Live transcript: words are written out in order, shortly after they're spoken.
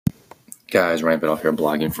Guys, Ryan Biddle here,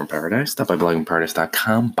 Blogging from Paradise. Stop by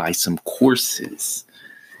bloggingparadise.com, buy some courses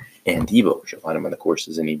and ebooks. You'll find them on the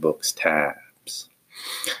courses and ebooks tabs.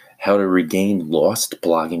 How to regain lost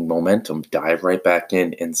blogging momentum. Dive right back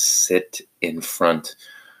in and sit in front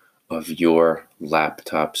of your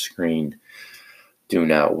laptop screen. Do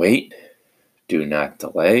not wait. Do not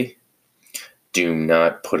delay. Do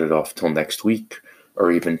not put it off till next week or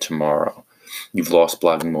even tomorrow. You've lost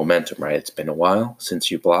blogging momentum, right? It's been a while since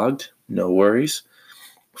you blogged. No worries.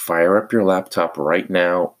 Fire up your laptop right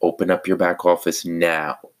now. Open up your back office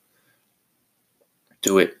now.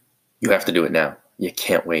 Do it. You have to do it now. You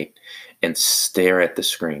can't wait. And stare at the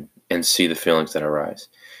screen and see the feelings that arise.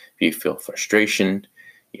 If you feel frustration,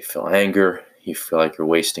 you feel anger, you feel like you're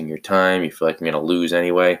wasting your time, you feel like you're going to lose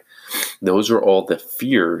anyway. Those are all the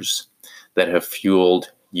fears that have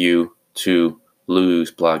fueled you to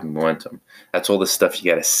lose blogging momentum. That's all the stuff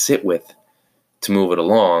you got to sit with to move it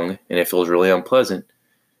along, and it feels really unpleasant.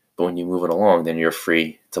 But when you move it along, then you're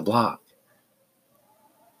free to blog.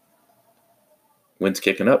 Wind's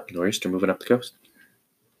kicking up, nor'easter moving up the coast.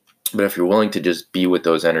 But if you're willing to just be with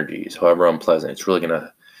those energies, however unpleasant, it's really going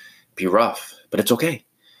to be rough. But it's okay,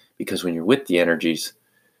 because when you're with the energies,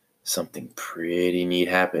 something pretty neat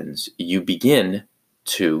happens. You begin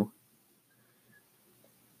to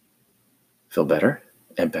feel better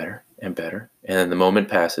and better and better. And then the moment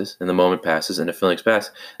passes, and the feelings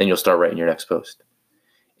pass, and you'll start writing your next post.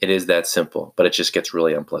 It is that simple, but it just gets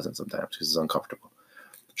really unpleasant sometimes because it's uncomfortable.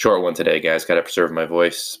 Short one today, guys. Got to preserve my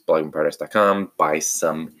voice. bloggingparadise.com. Buy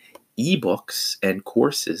some ebooks and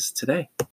courses today.